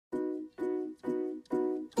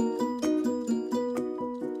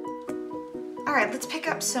All right, let's pick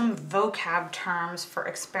up some vocab terms for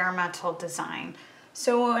experimental design.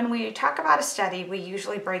 So when we talk about a study, we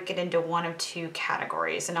usually break it into one of two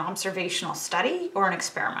categories, an observational study or an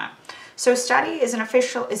experiment. So a study is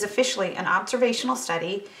officially an observational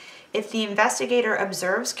study if the investigator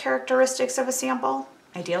observes characteristics of a sample,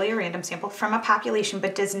 ideally a random sample, from a population,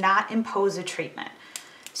 but does not impose a treatment.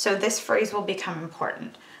 So this phrase will become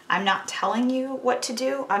important. I'm not telling you what to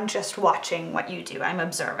do, I'm just watching what you do, I'm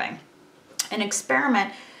observing. An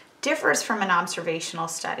experiment differs from an observational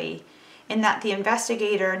study in that the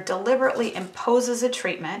investigator deliberately imposes a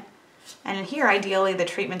treatment, and here ideally the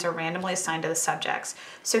treatments are randomly assigned to the subjects.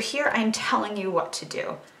 So here I'm telling you what to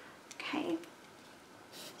do, okay?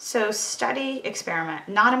 So study, experiment,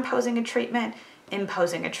 not imposing a treatment,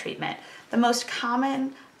 imposing a treatment. The most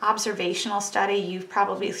common observational study you've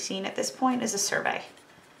probably seen at this point is a survey.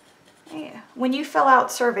 When you fill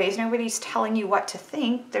out surveys, nobody's telling you what to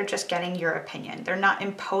think, they're just getting your opinion. They're not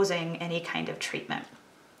imposing any kind of treatment.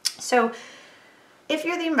 So if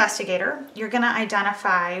you're the investigator, you're going to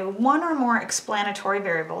identify one or more explanatory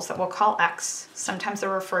variables that we'll call X. Sometimes they're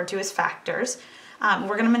referred to as factors.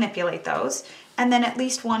 We're going to manipulate those. And then at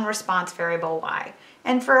least one response variable Y.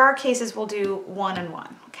 And for our cases, we'll do 1 and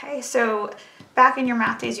 1. Okay, so back in your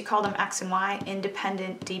math days, you called them X and Y,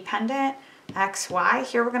 independent, dependent. X, Y.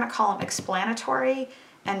 Here we're going to call them explanatory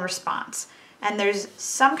and response. And there's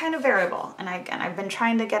some kind of variable. And again, I've been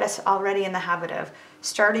trying to get us already in the habit of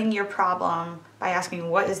starting your problem by asking,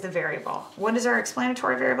 what is the variable? What is our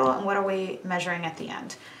explanatory variable and what are we measuring at the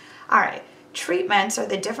end? All right, treatments are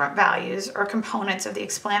the different values or components of the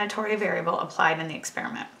explanatory variable applied in the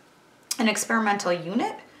experiment. An experimental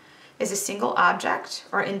unit is a single object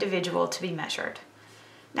or individual to be measured.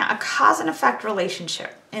 Now, a cause and effect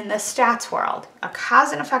relationship in the stats world, a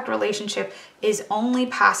cause and effect relationship is only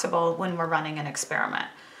possible when we're running an experiment.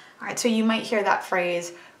 All right, so you might hear that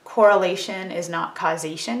phrase, correlation is not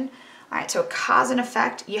causation. All right, so cause and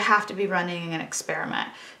effect, you have to be running an experiment.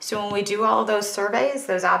 So when we do all of those surveys,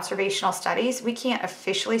 those observational studies, we can't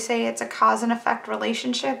officially say it's a cause and effect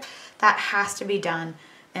relationship. That has to be done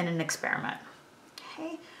in an experiment.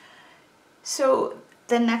 Okay, so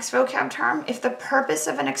the next vocab term, if the purpose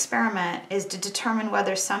of an experiment is to determine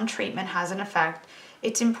whether some treatment has an effect,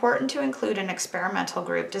 it's important to include an experimental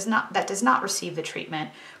group that does not receive the treatment,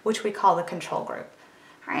 which we call the control group.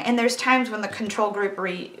 All right, and there's times when the control group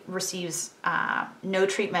receives no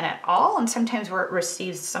treatment at all, and sometimes where it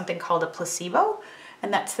receives something called a placebo,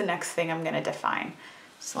 and that's the next thing I'm going to define.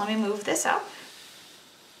 So let me move this up.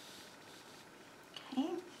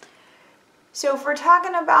 So if we're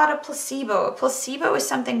talking about a placebo is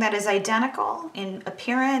something that is identical in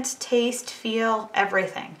appearance, taste, feel,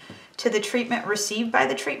 everything to the treatment received by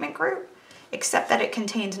the treatment group, except that it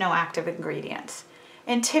contains no active ingredients.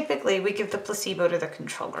 And typically we give the placebo to the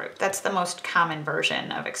control group. That's the most common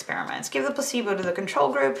version of experiments. Give the placebo to the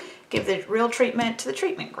control group, give the real treatment to the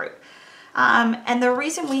treatment group. And the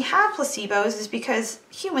reason we have placebos is because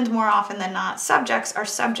humans, more often than not, subjects are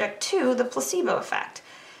subject to the placebo effect.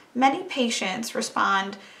 Many patients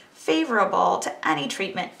respond favorable to any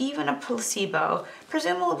treatment, even a placebo,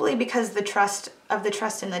 presumably because the trust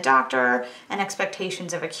in the doctor and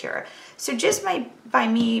expectations of a cure. So just by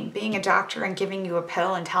me being a doctor and giving you a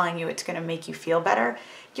pill and telling you it's going to make you feel better,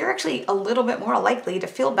 you're actually a little bit more likely to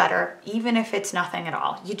feel better, even if it's nothing at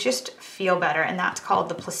all. You just feel better, and that's called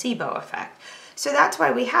the placebo effect. So that's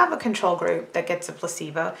why we have a control group that gets a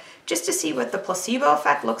placebo, just to see what the placebo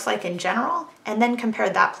effect looks like in general, and then compare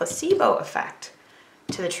that placebo effect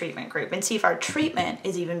to the treatment group and see if our treatment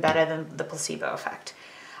is even better than the placebo effect.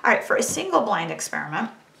 All right, for a single blind experiment,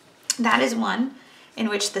 that is one in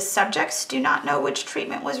which the subjects do not know which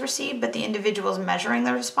treatment was received, but the individuals measuring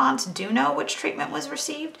the response do know which treatment was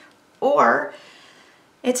received, or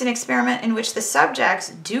it's an experiment in which the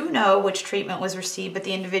subjects do know which treatment was received, but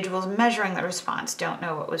the individuals measuring the response don't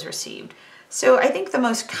know what was received. So I think the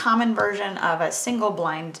most common version of a single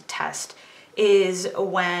blind test is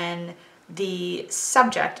when the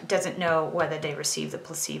subject doesn't know whether they received the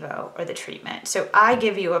placebo or the treatment. So I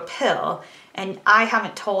give you a pill and I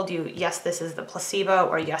haven't told you, yes, this is the placebo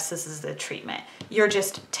or yes, this is the treatment. You're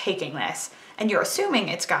just taking this and you're assuming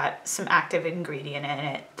it's got some active ingredient in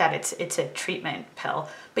it, that it's a treatment pill,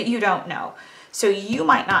 but you don't know. So you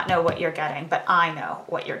might not know what you're getting, but I know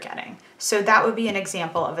what you're getting. So that would be an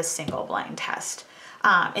example of a single blind test.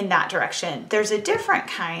 In that direction. There's a different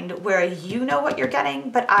kind where you know what you're getting,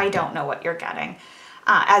 but I don't know what you're getting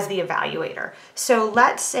as the evaluator. So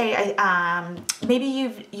let's say maybe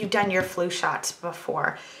you've done your flu shots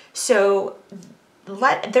before. So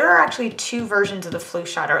there are actually two versions of the flu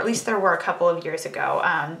shot, or at least there were a couple of years ago.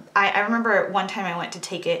 I remember one time I went to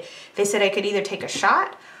take it, they said I could either take a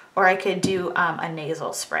shot or I could do a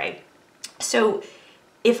nasal spray. So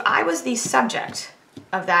if I was the subject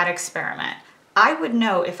of that experiment, I would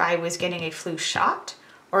know if I was getting a flu shot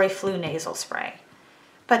or a flu nasal spray.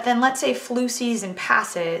 But then let's say flu season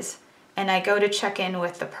passes and I go to check in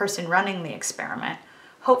with the person running the experiment.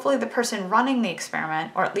 Hopefully the person running the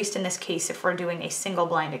experiment, or at least in this case if we're doing a single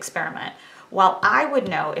blind experiment, while I would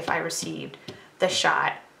know if I received the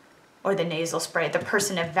shot or the nasal spray, the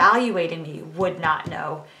person evaluating me would not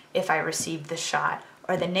know if I received the shot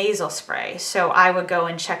or the nasal spray. So I would go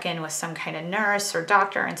and check in with some kind of nurse or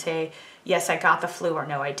doctor and say, yes, I got the flu, or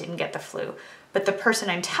no, I didn't get the flu. But the person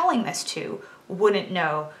I'm telling this to wouldn't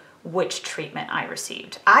know which treatment I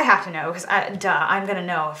received. I have to know because I'm gonna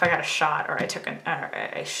know if I got a shot or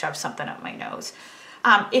I shoved something up my nose.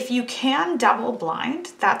 If you can double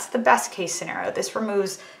blind, that's the best case scenario. This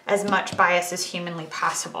removes as much bias as humanly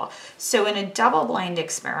possible. So in a double blind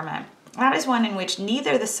experiment, that is one in which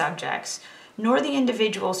neither the subjects nor the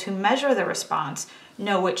individuals who measure the response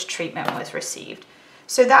know which treatment was received.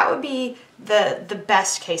 So that would be the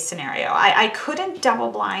best case scenario. I couldn't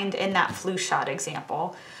double blind in that flu shot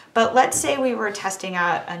example, but let's say we were testing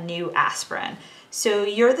out a new aspirin. So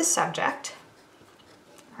you're the subject,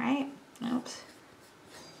 right? Oops.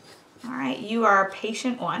 All right, you are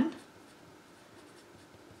patient 1.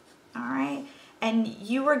 All right, and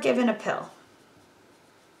you were given a pill.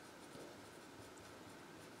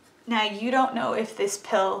 Now you don't know if this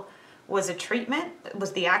pill was a treatment,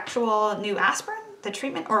 was the actual new aspirin, the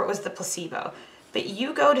treatment, or it was the placebo. But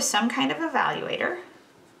you go to some kind of evaluator.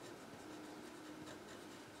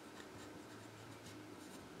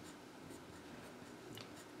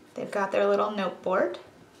 They've got their little note board.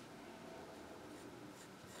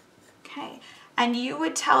 Okay, and you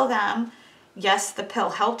would tell them, yes, the pill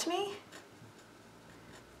helped me.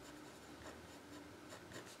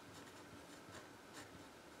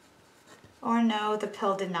 Or no, the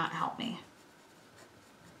pill did not help me.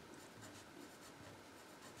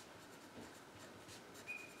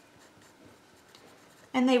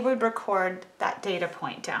 And they would record that data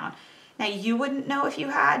point down. Now you wouldn't know if you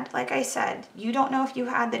had, like I said, you don't know if you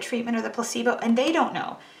had the treatment or the placebo, and they don't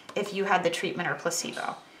know if you had the treatment or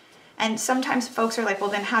placebo. And sometimes folks are like, well,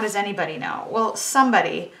 then how does anybody know? Well,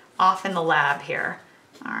 somebody off in the lab here,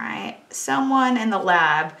 all right? Someone in the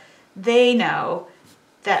lab, they know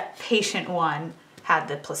that patient 1 had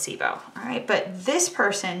the placebo, all right? But this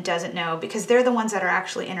person doesn't know because they're the ones that are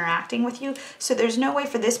actually interacting with you. So there's no way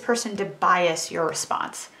for this person to bias your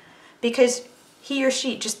response because he or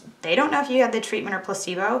she they don't know if you had the treatment or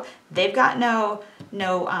placebo. They've got no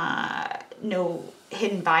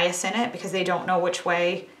hidden bias in it because they don't know which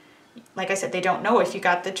way. Like I said, they don't know if you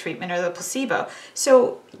got the treatment or the placebo.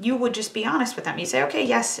 So you would just be honest with them. You say, okay,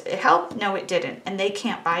 yes, it helped. No, it didn't. And they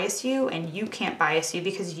can't bias you and you can't bias you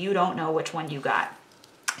because you don't know which one you got.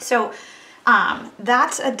 So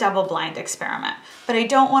that's a double blind experiment. But I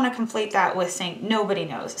don't want to conflate that with saying nobody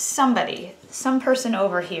knows. Some person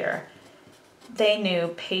over here, they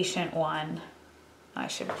knew patient 1. I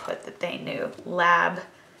should put that they knew lab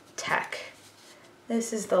tech.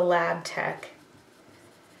 This is the lab tech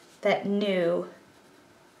that knew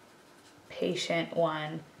patient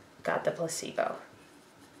 1 got the placebo.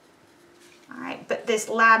 All right, but this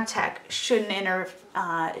lab tech shouldn't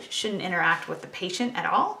interact with the patient at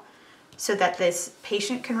all so that this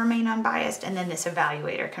patient can remain unbiased and then this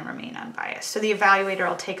evaluator can remain unbiased. So the evaluator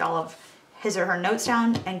will take all of his or her notes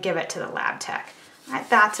down and give it to the lab tech. All right,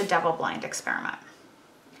 that's a double blind experiment.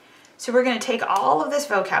 So we're gonna take all of this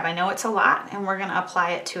vocab, I know it's a lot, and we're gonna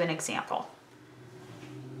apply it to an example.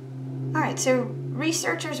 All right, so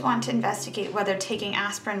researchers want to investigate whether taking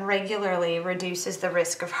aspirin regularly reduces the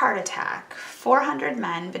risk of heart attack. 400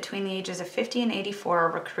 men between the ages of 50 and 84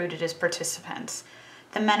 are recruited as participants.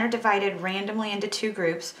 The men are divided randomly into 2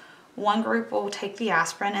 groups. One group will take the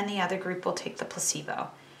aspirin and the other group will take the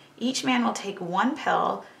placebo. Each man will take 1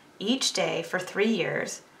 pill each day for 3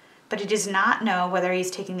 years, but he does not know whether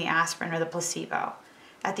he's taking the aspirin or the placebo.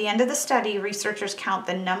 At the end of the study, researchers count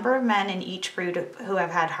the number of men in each group who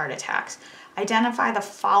have had heart attacks. Identify the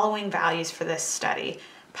following values for this study: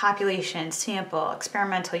 population, sample,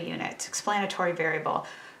 experimental units, explanatory variable,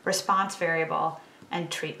 response variable,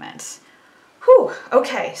 and treatments. Whew,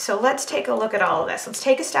 okay, so let's take a look at all of this. Let's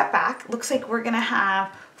take a step back. Looks like we're gonna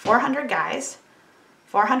have 400 guys,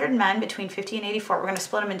 400 men between 50 and 84. We're gonna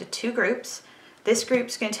split them into 2 groups. This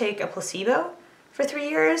group's gonna take a placebo for 3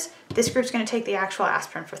 years. This group's gonna take the actual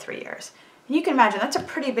aspirin for 3 years. And you can imagine that's a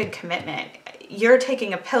pretty big commitment. You're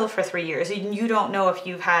taking a pill for 3 years and you don't know if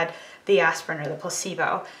you've had the aspirin or the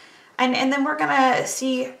placebo. And then we're gonna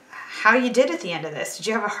see how you did at the end of this. Did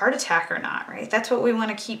you have a heart attack or not, right? That's what we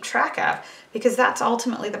wanna keep track of, because that's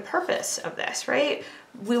ultimately the purpose of this, right?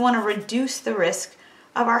 We wanna reduce the risk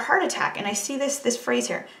of our heart attack. And I see this phrase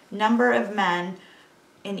here, number of men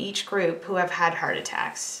in each group who have had heart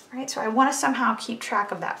attacks, right? So I wanna somehow keep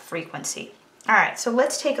track of that frequency. All right, so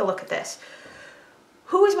let's take a look at this.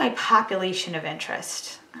 Who is my population of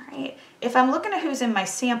interest, all right? If I'm looking at who's in my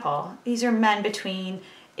sample, these are men between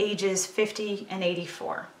ages 50 and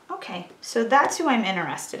 84. Okay, so that's who I'm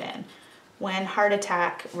interested in when heart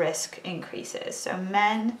attack risk increases. So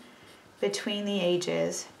men between the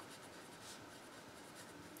ages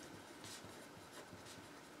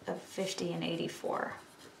of 50 and 84.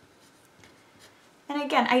 And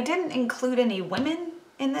again, I didn't include any women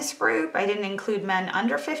in this group. I didn't include men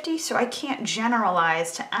under 50, so I can't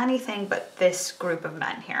generalize to anything but this group of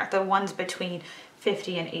men here, the ones between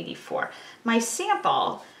 50 and 84. My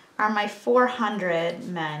sample are my 400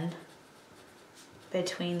 men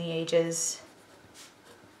between the ages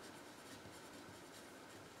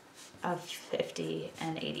of 50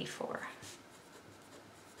 and 84.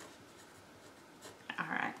 All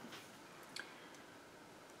right.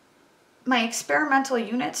 My experimental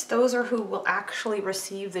units, those are who will actually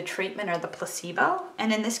receive the treatment or the placebo.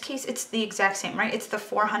 And in this case, it's the exact same, right? It's the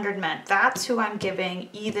 400 men. That's who I'm giving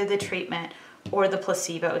either the treatment or the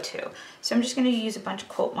placebo to. So I'm just going to use a bunch of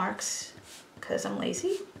quote marks because I'm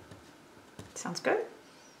lazy. Sounds good?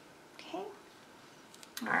 Okay.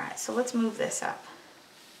 All right, so let's move this up.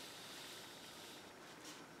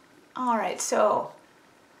 All right, so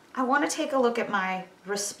I want to take a look at my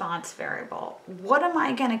response variable. What am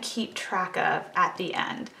I going to keep track of at the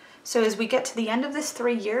end? So as we get to the end of this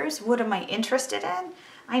 3 years, what am I interested in?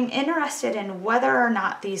 I'm interested in whether or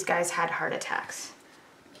not these guys had heart attacks.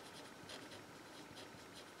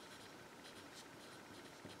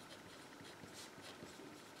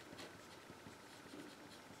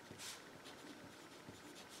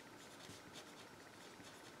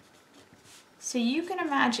 So you can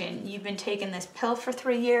imagine you've been taking this pill for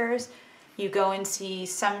 3 years, you go and see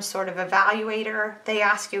some sort of evaluator, they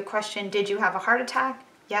ask you a question, did you have a heart attack?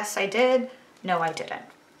 Yes, I did. No, I didn't.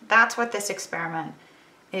 That's what this experiment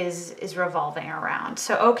is revolving around.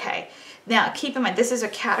 So, okay, now keep in mind, this is a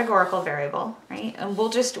categorical variable, right? And we'll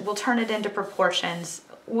turn it into proportions.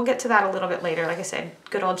 We'll get to that a little bit later. Like I said,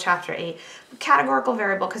 good old chapter 8. Categorical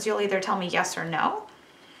variable, because you'll either tell me yes or no.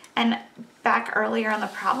 And back earlier on the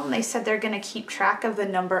problem, they said they're going to keep track of the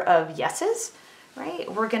number of yeses,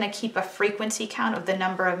 right? We're going to keep a frequency count of the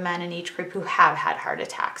number of men in each group who have had heart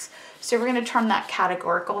attacks. So we're going to turn that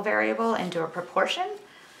categorical variable into a proportion,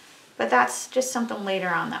 but that's just something later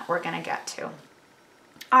on that we're going to get to.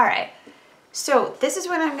 All right, so this is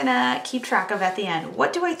what I'm going to keep track of at the end.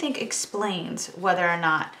 What do I think explains whether or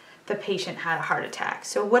not the patient had a heart attack?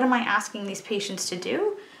 So what am I asking these patients to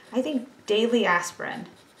do? I think daily aspirin.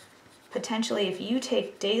 Potentially, if you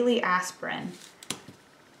take daily aspirin,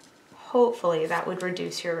 hopefully that would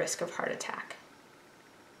reduce your risk of heart attack.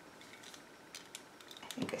 I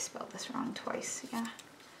think I spelled this wrong twice, yeah.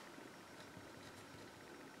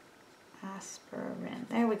 Aspirin,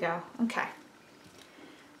 there we go, okay.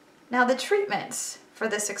 Now the treatments for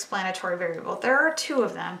this explanatory variable, there are 2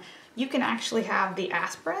 of them. You can actually have the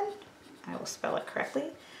aspirin, I will spell it correctly,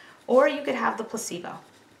 or you could have the placebo.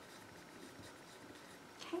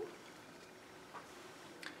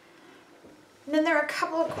 And then there are a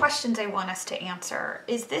couple of questions I want us to answer.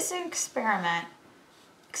 Is this an experiment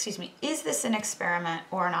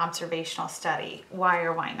or an observational study? Why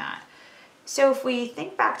or why not? So if we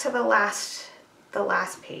think back to the last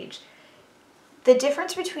page, the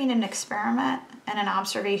difference between an experiment and an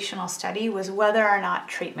observational study was whether or not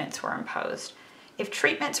treatments were imposed. If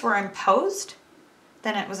treatments were imposed,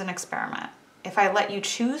 then it was an experiment. If I let you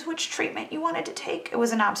choose which treatment you wanted to take, it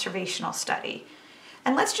was an observational study.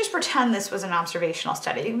 And let's just pretend this was an observational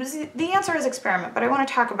study. The answer is experiment, but I want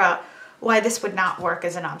to talk about why this would not work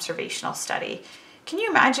as an observational study. Can you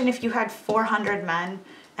imagine if you had 400 men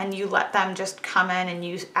and you let them just come in and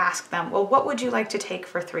you ask them, well, what would you like to take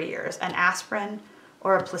for 3 years? An aspirin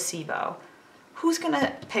or a placebo? Who's going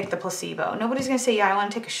to pick the placebo? Nobody's going to say, yeah, I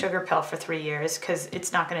want to take a sugar pill for 3 years because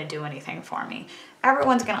it's not going to do anything for me.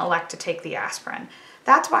 Everyone's going to elect to take the aspirin.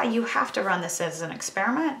 That's why you have to run this as an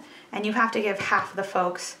experiment, and you have to give half the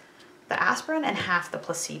folks the aspirin and half the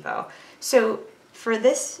placebo. So for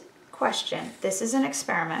this question, this is an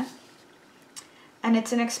experiment, and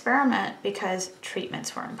it's an experiment because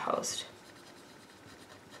treatments were imposed.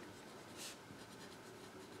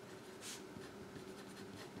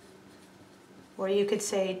 Or you could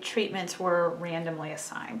say treatments were randomly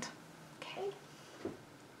assigned. Okay.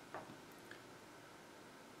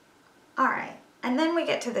 All right, and then we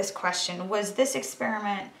get to this question, was this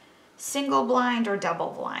experiment single blind or double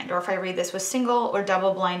blind? Or if I read this, was single or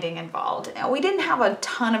double blinding involved? Now, we didn't have a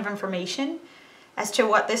ton of information as to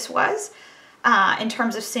what this was in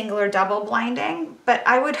terms of single or double blinding, but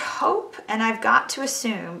I would hope, and I've got to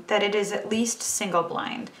assume, that it is at least single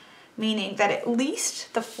blind, meaning that at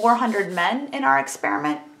least the 400 men in our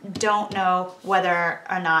experiment don't know whether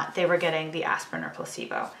or not they were getting the aspirin or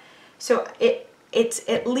placebo. So it's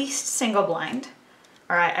at least single blind.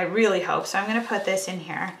 All right, I really hope. So I'm going to put this in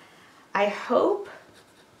here. I hope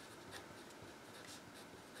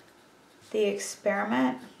the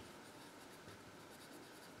experiment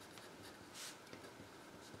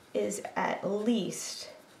is at least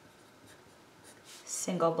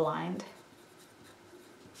single blind,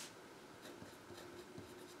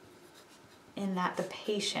 in that the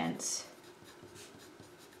patients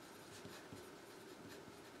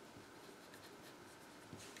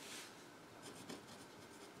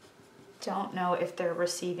don't know if they're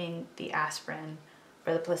receiving the aspirin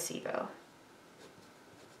or the placebo.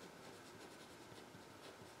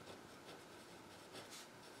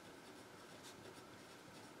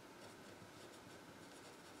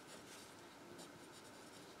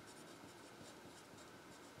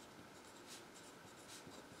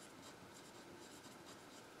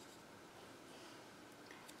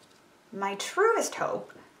 My truest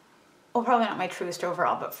hope, well, probably not my truest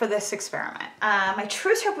overall, but for this experiment, my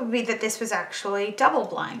truest hope would be that this was actually double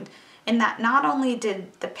blind, in that not only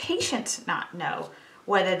did the patients not know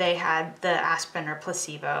whether they had the aspirin or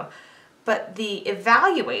placebo, but the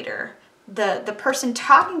evaluator, the person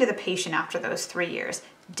talking to the patient after those 3 years,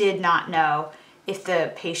 did not know if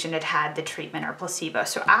the patient had had the treatment or placebo.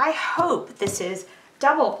 So I hope this is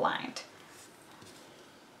double blind.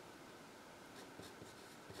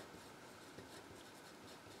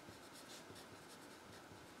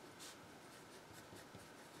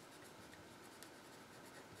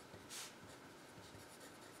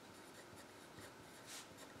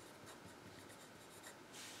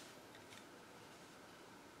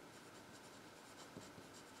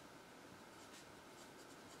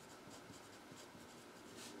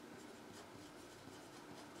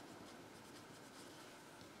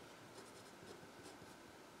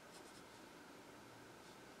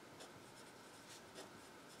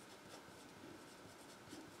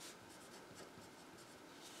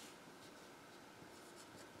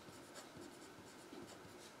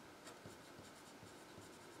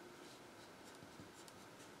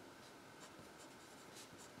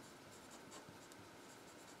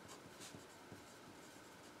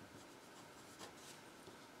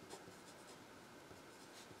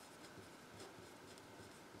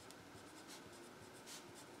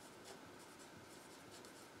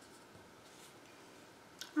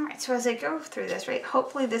 All right, so as I go through this, right,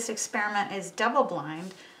 hopefully this experiment is double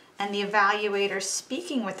blind, and the evaluator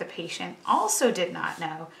speaking with the patient also did not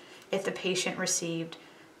know if the patient received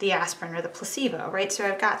the aspirin or the placebo, right? So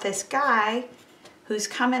I've got this guy who's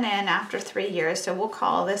coming in after 3 years, so we'll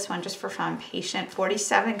call this one, just for fun, patient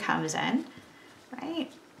 47 comes in, right?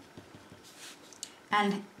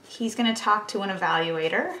 And he's going to talk to an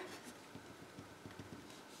evaluator.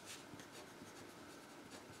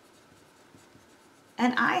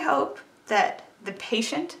 And I hope that the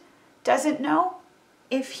patient doesn't know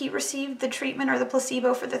if he received the treatment or the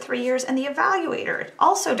placebo for the 3 years, and the evaluator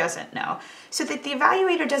also doesn't know. So that the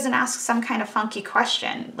evaluator doesn't ask some kind of funky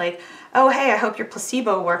question like, oh, hey, I hope your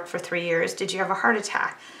placebo worked for 3 years. Did you have a heart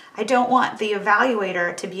attack? I don't want the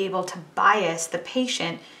evaluator to be able to bias the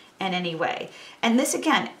patient in any way. And this,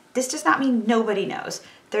 again, this does not mean nobody knows.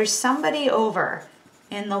 There's somebody over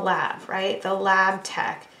in the lab, right? The lab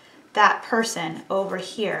tech. That person over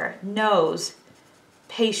here knows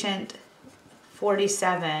patient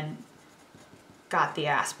 47 got the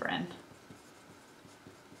aspirin.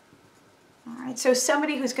 All right, so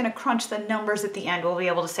somebody who's going to crunch the numbers at the end will be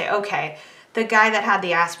able to say, okay, the guy that had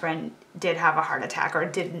the aspirin did have a heart attack or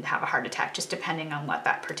didn't have a heart attack, just depending on what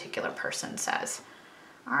that particular person says.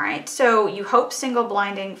 All right, so you hope single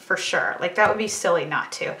blinding for sure. Like, that would be silly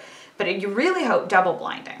not to, but you really hope double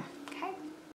blinding.